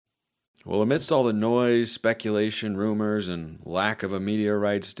Well, amidst all the noise, speculation, rumors, and lack of a media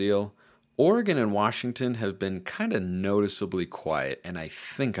rights deal, Oregon and Washington have been kind of noticeably quiet, and I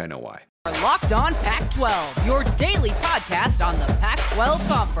think I know why. Locked On Pac-12, your daily podcast on the Pac-12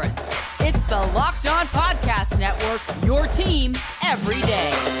 Conference. It's the Locked On Podcast Network, your team every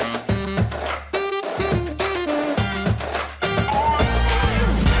day.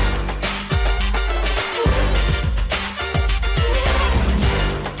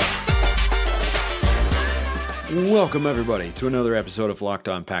 Welcome, everybody, to another episode of Locked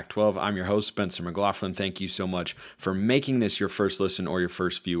On Pac-12. I'm your host, Spencer McLaughlin. Thank you so much for making this your first listen or your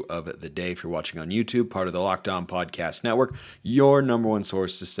first view of the day. If you're watching on YouTube, part of the Locked On Podcast Network, your number one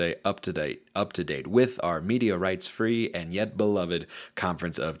source to stay up to date with our media rights free and yet beloved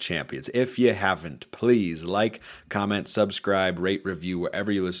Conference of Champions. If you haven't, please like, comment, subscribe, rate, review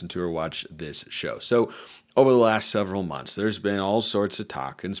wherever you listen to or watch this show. So, over the last several months, there's been all sorts of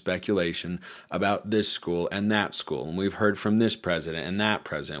talk and speculation about this school and that school. And we've heard from this president and that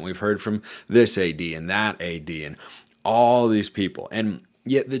president. We've heard from this AD and that AD and all these people. And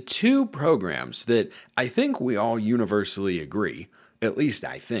yet the two programs that I think we all universally agree, at least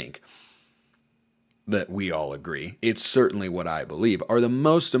I think, that we all agree, it's certainly what I believe, are the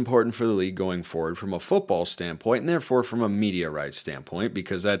most important for the league going forward from a football standpoint and therefore from a media rights standpoint,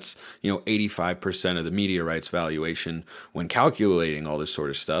 because that's, 85% of the media rights valuation when calculating all this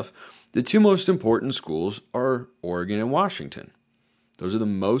sort of stuff. The two most important schools are Oregon and Washington. Those are the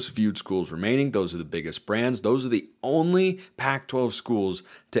most viewed schools remaining. Those are the biggest brands. Those are the only Pac-12 schools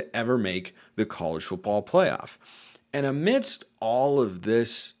to ever make the college football playoff. And amidst all of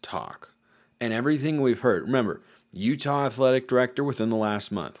this talk, and everything we've heard, remember, Utah athletic director within the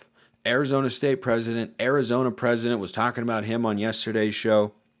last month, Arizona State president, Arizona president was talking about him on yesterday's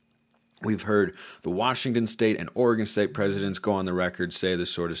show. We've heard the Washington State and Oregon State presidents go on the record, say this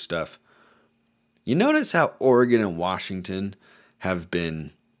sort of stuff. You notice how Oregon and Washington have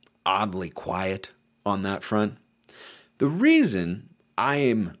been oddly quiet on that front? The reason I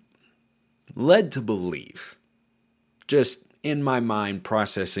am led to believe, just in my mind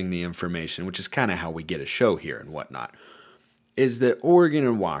processing the information, which is kind of how we get a show here and whatnot, is that Oregon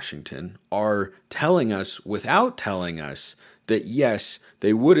and Washington are telling us, without telling us, that yes,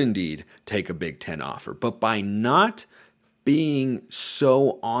 they would indeed take a Big Ten offer. But by not being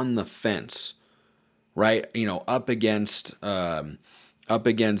so on the fence, right, up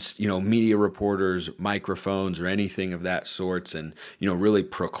against media reporters, microphones, or anything of that sorts, and really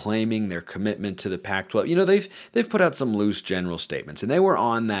proclaiming their commitment to the Pac-12. They've put out some loose general statements, and they were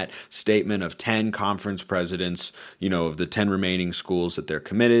on that statement of 10 conference presidents, of the 10 remaining schools, that they're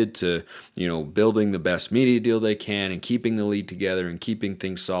committed to building the best media deal they can and keeping the league together and keeping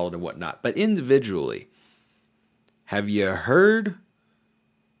things solid and whatnot. But individually, have you heard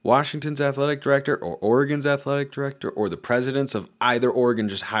Washington's athletic director or Oregon's athletic director or the presidents of either? Oregon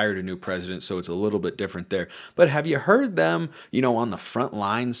just hired a new president, so it's a little bit different there. But have you heard them, on the front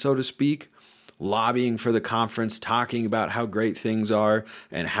line, so to speak, lobbying for the conference, talking about how great things are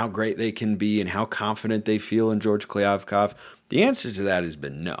and how great they can be and how confident they feel in George Kliavkoff? The answer to that has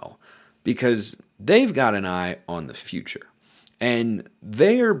been no, because they've got an eye on the future. And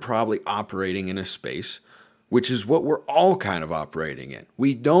they are probably operating in a space which is what we're all kind of operating in.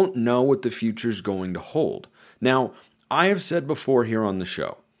 We don't know what the future's going to hold. Now, I have said before here on the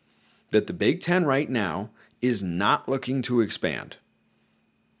show that the Big Ten right now is not looking to expand,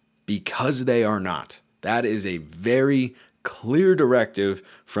 because they are not. That is a very clear directive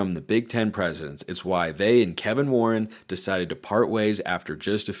from the Big Ten presidents. It's why they and Kevin Warren decided to part ways after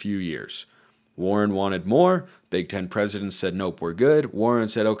just a few years. Warren wanted more. Big Ten president said, nope, we're good. Warren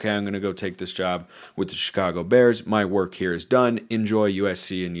said, okay, I'm going to go take this job with the Chicago Bears. My work here is done. Enjoy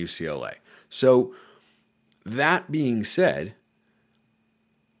USC and UCLA. So that being said,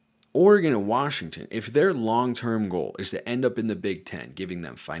 Oregon and Washington, if their long-term goal is to end up in the Big Ten, giving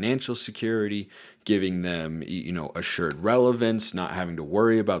them financial security, giving them, assured relevance, not having to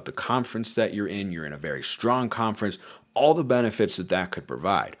worry about the conference that you're in a very strong conference, all the benefits that could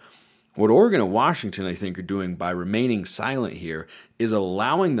provide. What Oregon and Washington, I think, are doing by remaining silent here is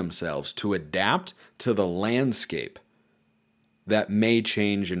allowing themselves to adapt to the landscape that may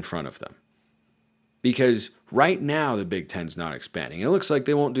change in front of them. Because right now, the Big Ten's not expanding. It looks like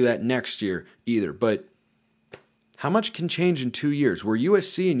they won't do that next year either. But how much can change in 2 years? Were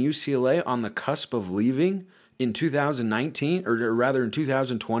USC and UCLA on the cusp of leaving in 2019, or rather in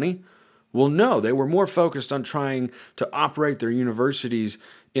 2020? Well, no, they were more focused on trying to operate their universities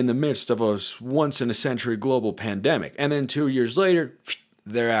in the midst of a once-in-a-century global pandemic. And then 2 years later,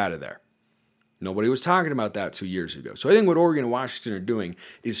 they're out of there. Nobody was talking about that 2 years ago. So I think what Oregon and Washington are doing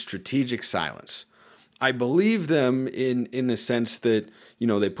is strategic silence. I believe them in the sense that,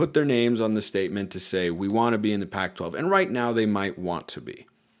 they put their names on the statement to say, we want to be in the Pac-12. And right now they might want to be.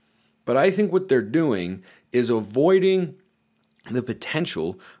 But I think what they're doing is avoiding the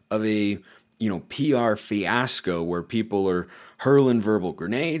potential of a, PR fiasco where people are hurling verbal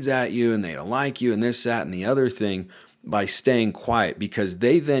grenades at you and they don't like you and this, that, and the other thing by staying quiet, because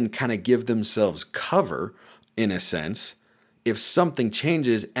they then kind of give themselves cover, in a sense, if something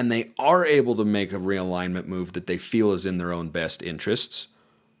changes and they are able to make a realignment move that they feel is in their own best interests.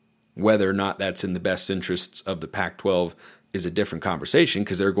 Whether or not that's in the best interests of the Pac-12 is a different conversation,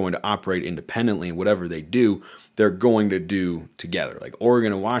 because they're going to operate independently, and whatever they do, they're going to do together. Like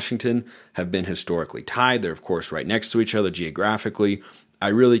Oregon and Washington have been historically tied. They're, of course, right next to each other geographically. I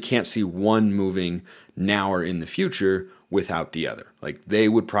really can't see one moving now or in the future without the other. Like, they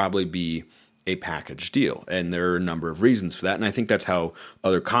would probably be a package deal, and there are a number of reasons for that, and I think that's how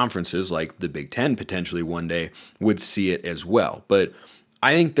other conferences like the Big Ten potentially one day would see it as well. But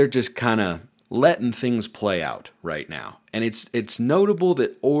I think they're just kind of letting things play out right now. And it's notable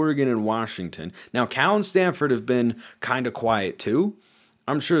that Oregon and Washington, now Cal and Stanford have been kind of quiet too.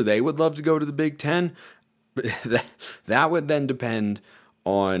 I'm sure they would love to go to the Big Ten, but that would then depend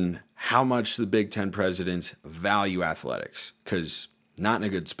on how much the Big Ten presidents value athletics, because not in a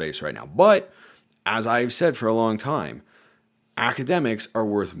good space right now. But as I've said for a long time, academics are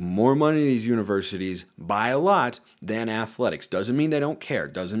worth more money to these universities by a lot than athletics. Doesn't mean they don't care.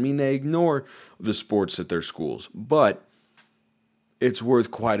 Doesn't mean they ignore the sports at their schools. But it's worth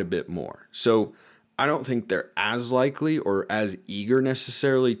quite a bit more. So I don't think they're as likely or as eager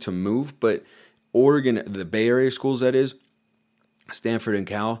necessarily to move. But Oregon, the Bay Area schools that is, Stanford and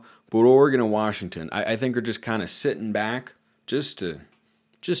Cal, but Oregon and Washington, I think are just kind of sitting back just to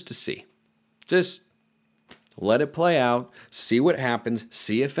see. Just let it play out, see what happens,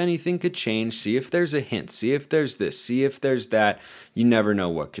 see if anything could change, see if there's a hint, see if there's this, see if there's that. You never know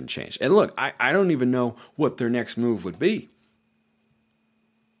what can change. And look, I don't even know what their next move would be.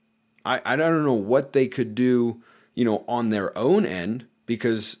 I don't know what they could do, on their own end,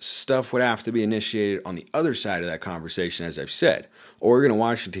 because stuff would have to be initiated on the other side of that conversation, as I've said. Oregon and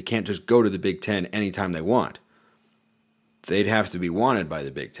Washington can't just go to the Big Ten anytime they want. They'd have to be wanted by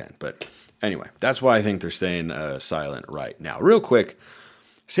the Big Ten. But anyway, that's why I think they're staying silent right now. Real quick,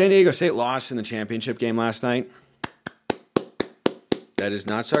 San Diego State lost in the championship game last night. That is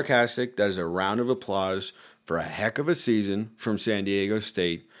not sarcastic. That is a round of applause for a heck of a season from San Diego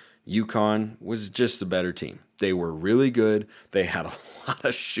State. UConn was just the better team. They were really good. They had a lot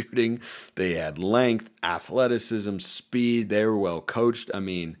of shooting. They had length, athleticism, speed. They were well coached. I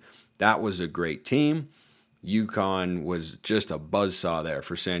mean, that was a great team. UConn was just a buzzsaw there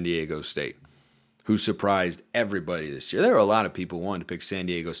for San Diego State, who surprised everybody this year. There were a lot of people who wanted to pick San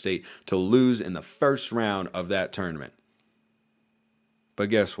Diego State to lose in the first round of that tournament. But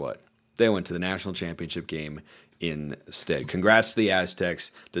guess what? They went to the national championship game instead. Congrats to the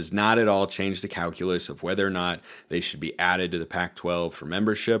Aztecs. Does not at all change the calculus of whether or not they should be added to the Pac-12 for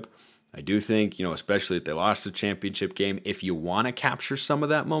membership. I do think, especially if they lost the championship game, if you want to capture some of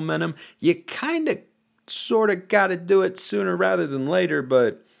that momentum, you kind of sort of got to do it sooner rather than later.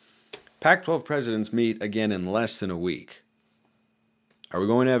 But Pac-12 presidents meet again in less than a week. Are we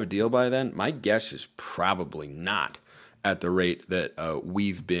going to have a deal by then? My guess is probably not at the rate that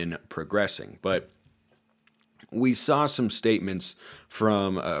we've been progressing. But we saw some statements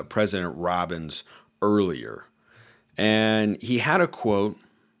from President Robbins earlier, and he had a quote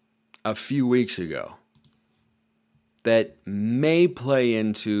a few weeks ago that may play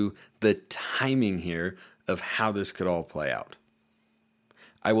into the timing here of how this could all play out.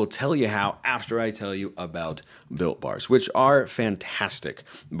 I will tell you how after I tell you about Built Bars, which are fantastic,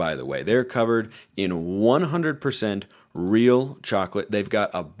 by the way. They're covered in 100% real chocolate. They've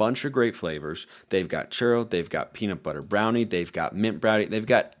got a bunch of great flavors. They've got churro, they've got peanut butter brownie, they've got mint brownie, they've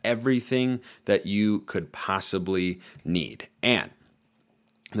got everything that you could possibly need. And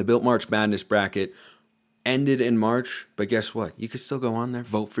the Built March Madness bracket ended in March, but guess what? You could still go on there,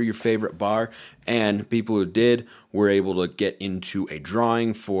 vote for your favorite bar, and people who did were able to get into a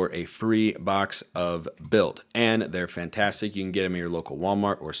drawing for a free box of Built, and they're fantastic. You can get them at your local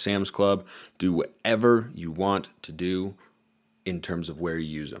Walmart or Sam's Club. Do whatever you want to do in terms of where you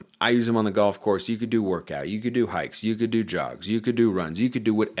use them. I use them on the golf course. You could do workout, you could do hikes, you could do jogs, you could do runs, you could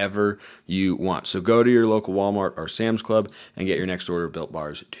do whatever you want. So go to your local Walmart or Sam's Club and get your next order of Built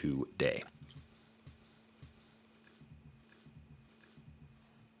Bars today.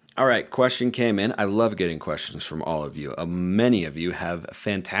 All right, question came in. I love getting questions from all of you. Many of you have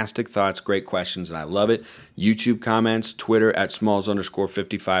fantastic thoughts, great questions, and I love it. YouTube comments, Twitter at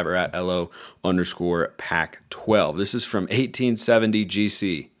smalls_55 or at LO_Pac12. This is from 1870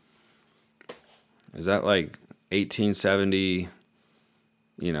 GC. Is that like 1870,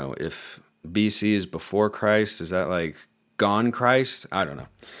 if BC is before Christ? Is that like gone Christ? I don't know.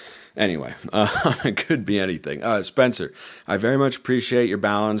 Anyway, it could be anything. Spencer, I very much appreciate your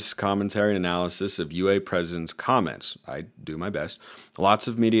balanced commentary and analysis of UA president's comments. I do my best. Lots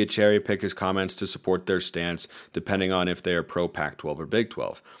of media cherry pick his comments to support their stance, depending on if they are pro Pac-12 or Big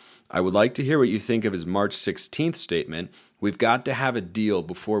 12. I would like to hear what you think of his March 16th statement. We've got to have a deal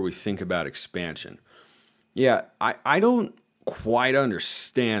before we think about expansion. Yeah, I don't quite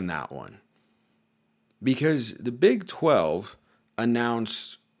understand that one. Because the Big 12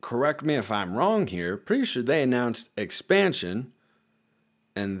 announced, correct me if I'm wrong here, pretty sure they announced expansion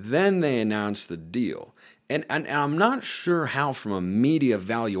and then they announced the deal. And I'm not sure how, from a media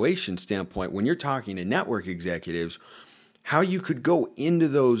valuation standpoint, when you're talking to network executives, how you could go into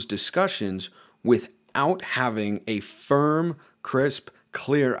those discussions without having a firm, crisp,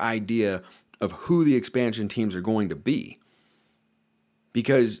 clear idea of who the expansion teams are going to be.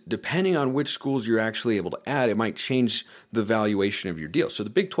 Because depending on which schools you're actually able to add, it might change the valuation of your deal. So the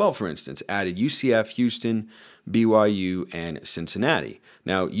Big 12, for instance, added UCF, Houston, BYU, and Cincinnati.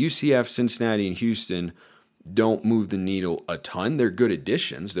 Now, UCF, Cincinnati, and Houston don't move the needle a ton. They're good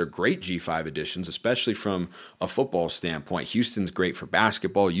additions. They're great G5 additions, especially from a football standpoint. Houston's great for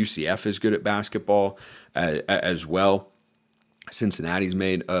basketball. UCF is good at basketball as well. Cincinnati's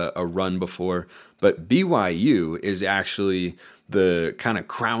made a run before. But BYU is actually the kind of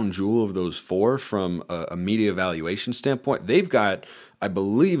crown jewel of those four from a media evaluation standpoint. They've got, I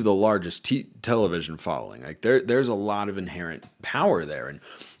believe, the largest television following. Like there's a lot of inherent power there. And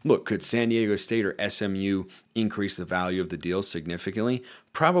look, could San Diego State or SMU increase the value of the deal significantly?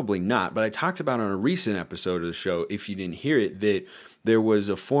 Probably not. But I talked about on a recent episode of the show, if you didn't hear it, that there was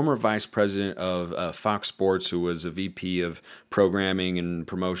a former vice president of Fox Sports who was a VP of programming and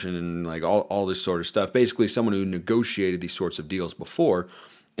promotion and like all this sort of stuff. Basically, someone who negotiated these sorts of deals before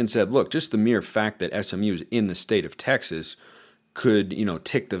and said, look, just the mere fact that SMU is in the state of Texas could,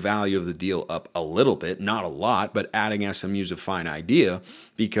 tick the value of the deal up a little bit, not a lot, but adding SMU is a fine idea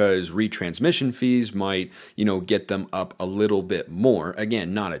because retransmission fees might, get them up a little bit more.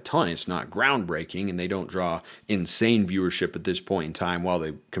 Again, not a ton. It's not groundbreaking, and they don't draw insane viewership at this point in time while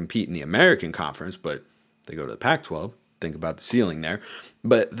they compete in the American Conference, but they go to the Pac-12. Think about the ceiling there.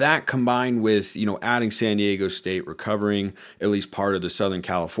 But that combined with, adding San Diego State, recovering at least part of the Southern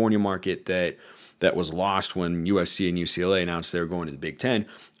California market that was lost when USC and UCLA announced they were going to the Big Ten.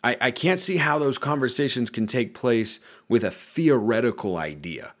 I can't see how those conversations can take place with a theoretical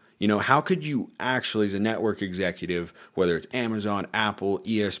idea. How could you actually, as a network executive, whether it's Amazon, Apple,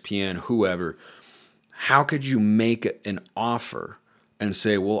 ESPN, whoever, how could you make an offer and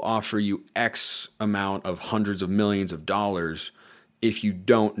say, we'll offer you X amount of hundreds of millions of dollars if you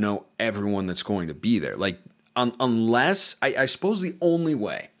don't know everyone that's going to be there? Like, unless, I suppose the only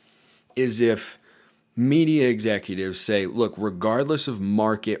way is if media executives say, look, regardless of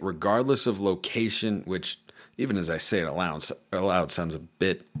market, regardless of location, which even as I say it aloud sounds a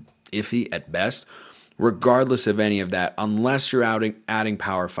bit iffy at best, regardless of any of that, unless you're adding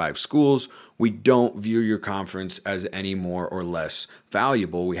Power 5 schools, we don't view your conference as any more or less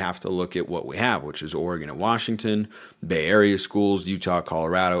valuable. We have to look at what we have, which is Oregon and Washington, Bay Area schools, Utah,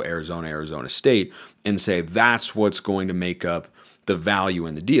 Colorado, Arizona State, and say that's what's going to make up the value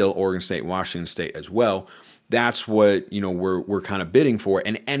in the deal. Oregon State, Washington State as well. That's what we're kind of bidding for,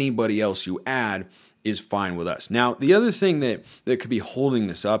 and anybody else you add is fine with us. Now, the other thing that could be holding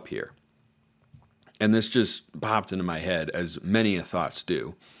this up here, and this just popped into my head as many thoughts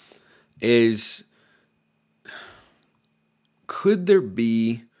do, is could there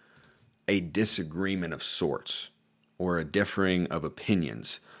be a disagreement of sorts or a differing of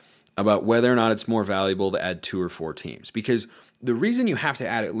opinions about whether or not it's more valuable to add 2 or 4 teams? Because the reason you have to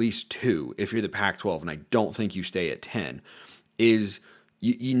add at least 2 if you're the Pac-12, and I don't think you stay at 10, is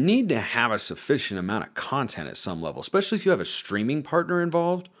you need to have a sufficient amount of content at some level, especially if you have a streaming partner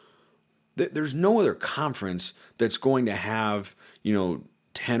involved. There's no other conference that's going to have,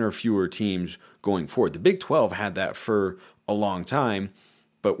 10 or fewer teams going forward. The Big 12 had that for a long time,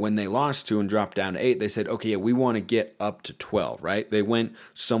 but when they lost 2 and dropped down to 8, they said, okay, yeah, we want to get up to 12, right? They went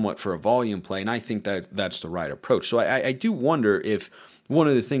somewhat for a volume play, and I think that's the right approach. So I do wonder if one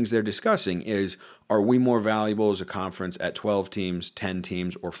of the things they're discussing is, are we more valuable as a conference at 12 teams, 10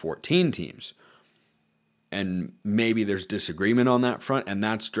 teams, or 14 teams? and maybe there's disagreement on that front, and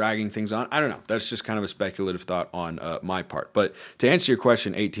that's dragging things on. I don't know. That's just kind of a speculative thought on my part. But to answer your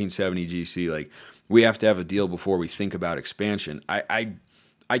question, 1870 GC, like, we have to have a deal before we think about expansion.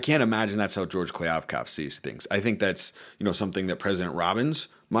 I can't imagine that's how George Kliavkoff sees things. I think that's, something that President Robbins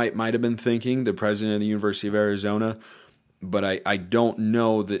might have been thinking, the president of the University of Arizona. But I don't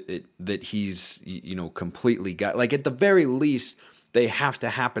know that he's, completely got, like, at the very least, they have to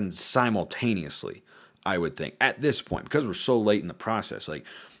happen simultaneously, I would think, at this point, because we're so late in the process. Like,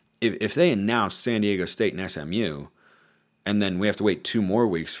 if they announce San Diego State and SMU, and then we have to wait 2 more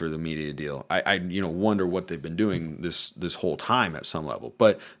weeks for the media deal, I wonder what they've been doing this whole time at some level.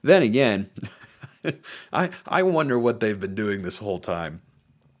 But then again, I wonder what they've been doing this whole time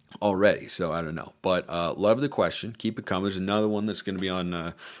already, so I don't know. But love the question. Keep it coming. There's another one that's going to be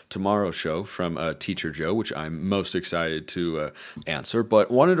on tomorrow's show from Teacher Joe, which I'm most excited to answer. But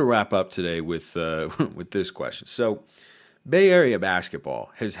wanted to wrap up today with with this question. So, Bay Area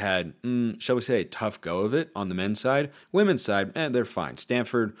basketball has had, shall we say, a tough go of it on the men's side. Women's side, they're fine.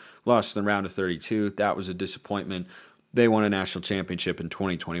 Stanford lost in the round of 32. That was a disappointment. They won a national championship in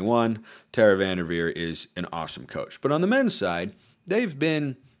 2021. Tara Vanderveer is an awesome coach. But on the men's side, they've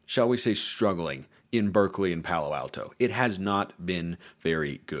been, shall we say, struggling in Berkeley and Palo Alto. It has not been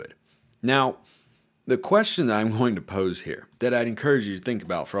very good. Now, the question that I'm going to pose here that I'd encourage you to think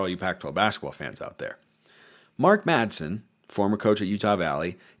about for all you Pac-12 basketball fans out there. Mark Madsen, former coach at Utah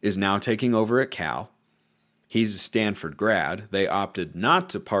Valley, is now taking over at Cal. He's a Stanford grad. They opted not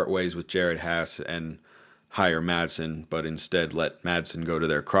to part ways with Jared Haas and hire Madsen, but instead let Madsen go to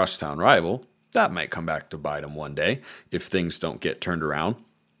their crosstown rival. That might come back to bite him one day if things don't get turned around.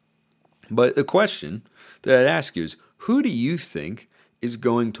 But the question that I'd ask you is, who do you think is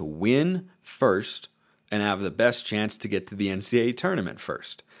going to win first and have the best chance to get to the NCAA tournament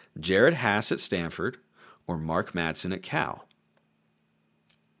first? Jared Haas at Stanford or Mark Madsen at Cal?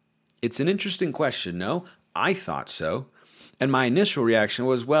 It's an interesting question, no? I thought so. And my initial reaction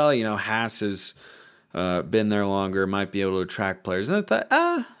was, well, Haas has been there longer, might be able to attract players. And I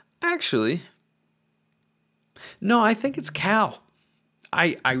thought, actually, no, I think it's Cal.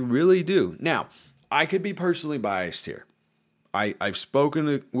 I really do. Now, I could be personally biased here. I've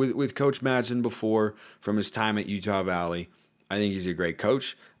spoken with Coach Madsen before from his time at Utah Valley. I think he's a great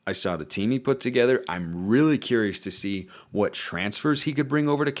coach. I saw the team he put together. I'm really curious to see what transfers he could bring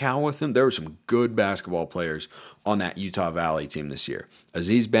over to Cal with him. There were some good basketball players on that Utah Valley team this year.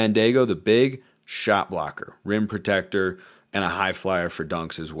 Aziz Bandago, the big shot blocker, rim protector, and a high flyer for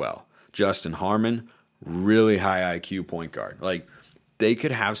dunks as well. Justin Harmon, really high IQ point guard. Like, they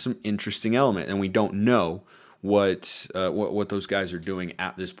could have some interesting element, and we don't know what those guys are doing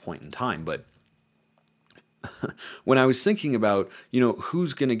at this point in time. But when I was thinking about,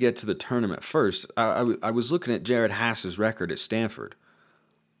 who's going to get to the tournament first, I was looking at Jared Haas's record at Stanford.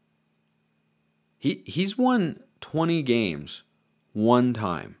 He's won 20 games one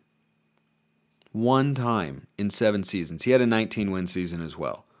time in 7 seasons. He had a 19-win season as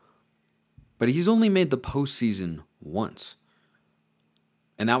well. But he's only made the postseason once.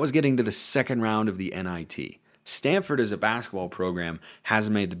 And that was getting to the second round of the NIT. Stanford as a basketball program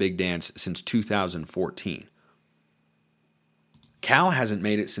hasn't made the big dance since 2014. Cal hasn't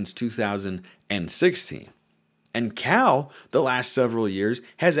made it since 2016. And Cal, the last several years,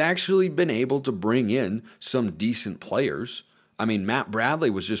 has actually been able to bring in some decent players. I mean, Matt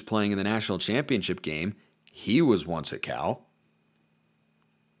Bradley was just playing in the national championship game. He was once at Cal.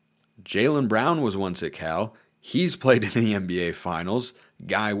 Jaylen Brown was once at Cal. He's played in the NBA Finals.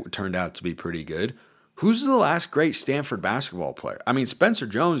 Guy turned out to be pretty good. Who's the last great Stanford basketball player? I mean, Spencer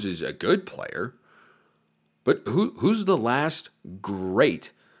Jones is a good player. But who's the last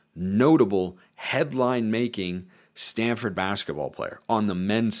great, notable, headline-making Stanford basketball player on the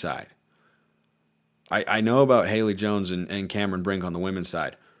men's side? I know about Haley Jones and Cameron Brink on the women's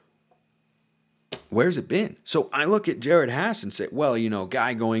side. Where's it been? So I look at Jared Haas and say, well,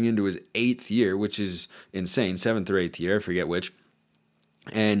 guy going into his 8th year, which is insane, 7th or 8th year, I forget which.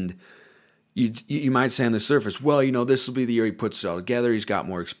 And you might say on the surface, well, this will be the year he puts it all together. He's got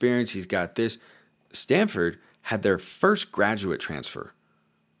more experience. He's got this. Stanford had their first graduate transfer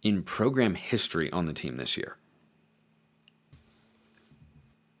in program history on the team this year.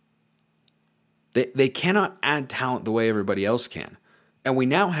 They cannot add talent the way everybody else can. And we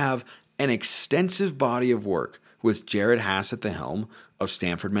now have an extensive body of work with Jared Haas at the helm of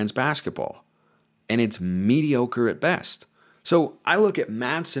Stanford men's basketball. And it's mediocre at best. So I look at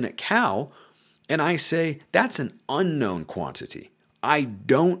Madsen at Cal, and I say, that's an unknown quantity. I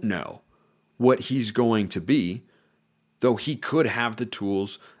don't know what he's going to be, though he could have the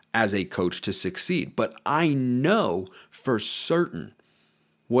tools as a coach to succeed. But I know for certain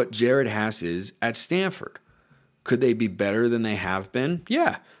what Jared Haas is at Stanford. Could they be better than they have been?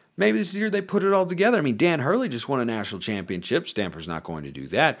 Yeah. Maybe this year they put it all together. I mean, Dan Hurley just won a national championship. Stanford's not going to do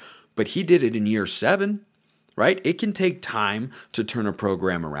that. But he did it in year 7, right? It can take time to turn a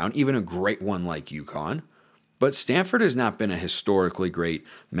program around, even a great one like UConn. But Stanford has not been a historically great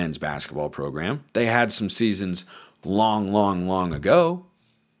men's basketball program. They had some seasons long ago.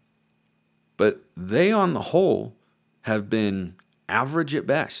 But they, on the whole, have been average at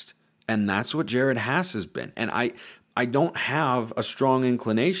best. And that's what Jared Haas has been. And I don't have a strong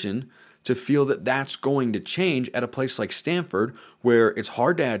inclination to feel that that's going to change at a place like Stanford, where it's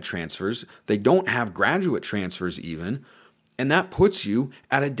hard to add transfers. They don't have graduate transfers even. And that puts you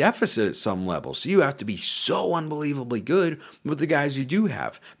at a deficit at some level. So you have to be so unbelievably good with the guys you do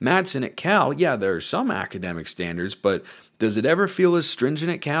have. Madsen at Cal, yeah, there are some academic standards, but does it ever feel as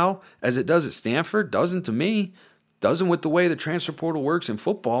stringent at Cal as it does at Stanford? Doesn't to me. Doesn't with the way the transfer portal works in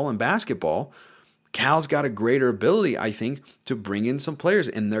football and basketball. Cal's got a greater ability, I think, to bring in some players,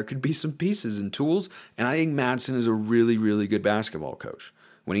 and there could be some pieces and tools, and I think Madsen is a really, really good basketball coach.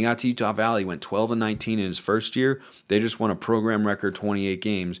 When he got to Utah Valley, he went 12-19 in his first year. They just won a program record 28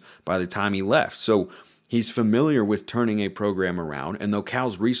 games by the time he left. So he's familiar with turning a program around, and though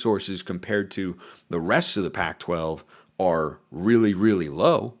Cal's resources compared to the rest of the Pac-12 are really, really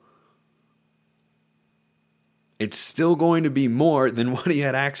low, it's still going to be more than what he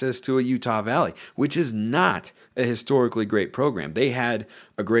had access to at Utah Valley, which is not a historically great program. They had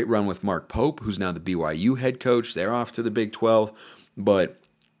a great run with Mark Pope, who's now the BYU head coach. They're off to the Big 12,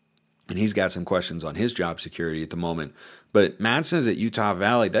 and he's got some questions on his job security at the moment. But Madsen is at Utah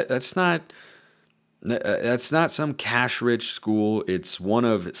Valley. That's not some cash-rich school. It's one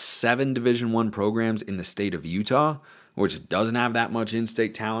of 7 Division I programs in the state of Utah, which doesn't have that much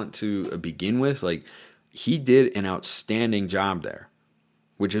in-state talent to begin with. He did an outstanding job there,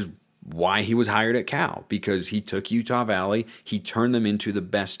 which is why he was hired at Cal, because he took Utah Valley, he turned them into the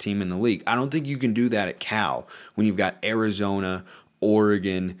best team in the league. I don't think you can do that at Cal when you've got Arizona,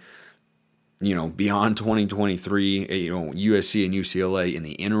 Oregon, beyond 2023, USC and UCLA in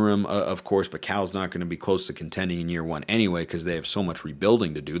the interim, of course, but Cal's not going to be close to contending in year 1 anyway because they have so much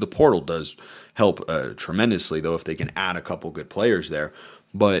rebuilding to do. The portal does help tremendously, though, if they can add a couple good players there.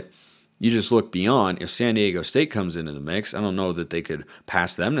 But you just look beyond. If San Diego State comes into the mix, I don't know that they could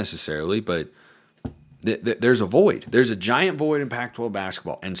pass them necessarily, but there's a void. There's a giant void in Pac-12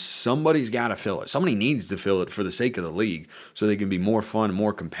 basketball, and somebody's got to fill it. Somebody needs to fill it for the sake of the league so they can be more fun,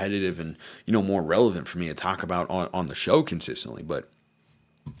 more competitive, and more relevant for me to talk about on the show consistently. But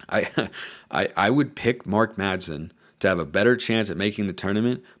I would pick Mark Madsen to have a better chance at making the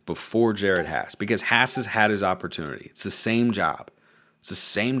tournament before Jared Haas, because Haas has had his opportunity. It's the same job. It's the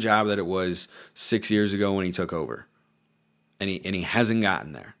same job that it was 6 years ago when he took over. And he hasn't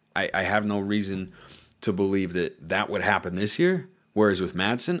gotten there. I have no reason to believe that would happen this year. Whereas with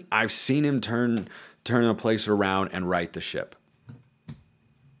Madsen, I've seen him turn a place around and right the ship.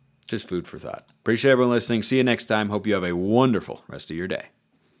 Just food for thought. Appreciate everyone listening. See you next time. Hope you have a wonderful rest of your day.